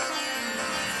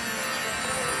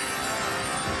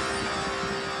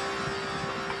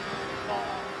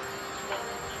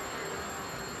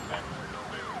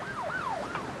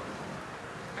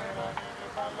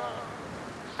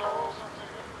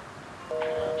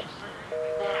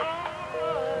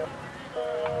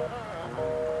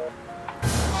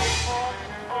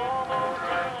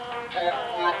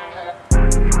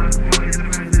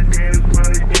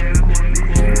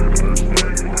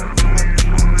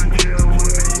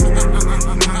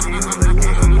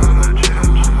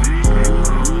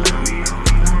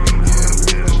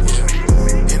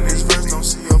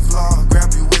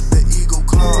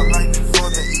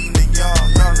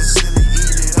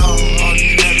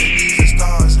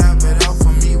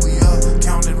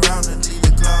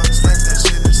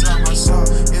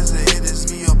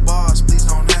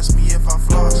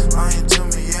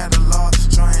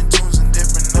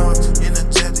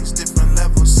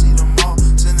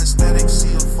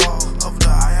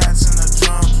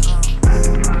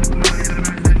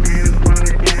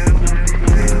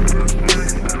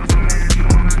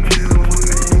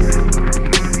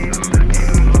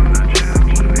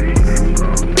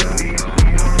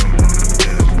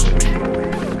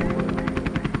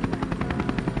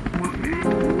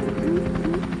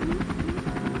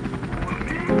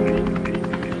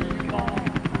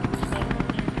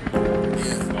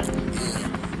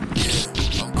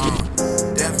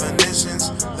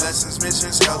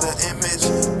transmission, scale the image.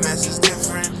 Mess is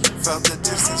different, felt the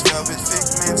distance, velvet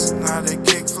figments. Not a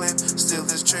kickflip, still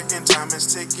is trickin', time is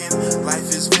ticking. Life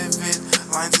is vivid,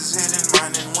 lines is hidden,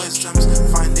 mind and wisdoms.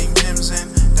 Finding gems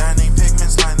and dining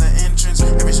pigments, line the entrance.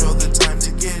 Every show the time to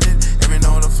get it, every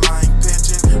note a flying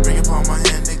pigeon. Bring upon my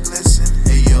hand to glisten.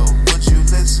 Hey yo, would you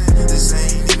listen? This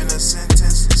ain't even a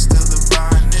sentence, it's still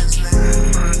divine, isn't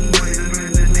it?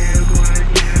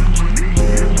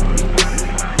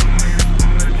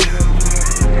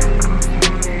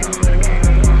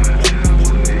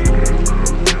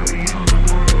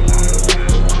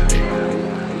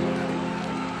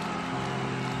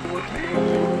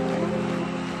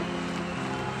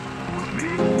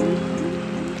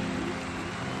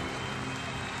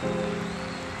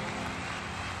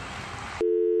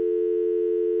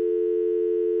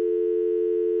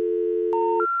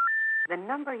 The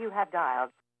number you have dialed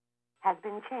has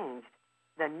been changed.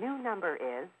 The new number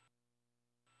is...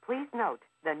 Please note,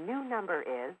 the new number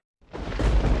is...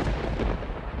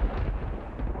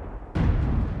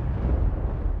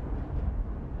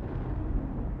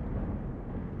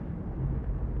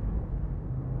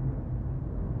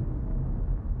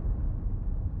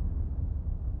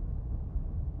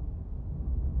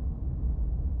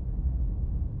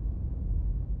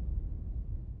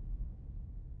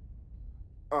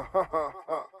 Ha ha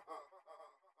ha.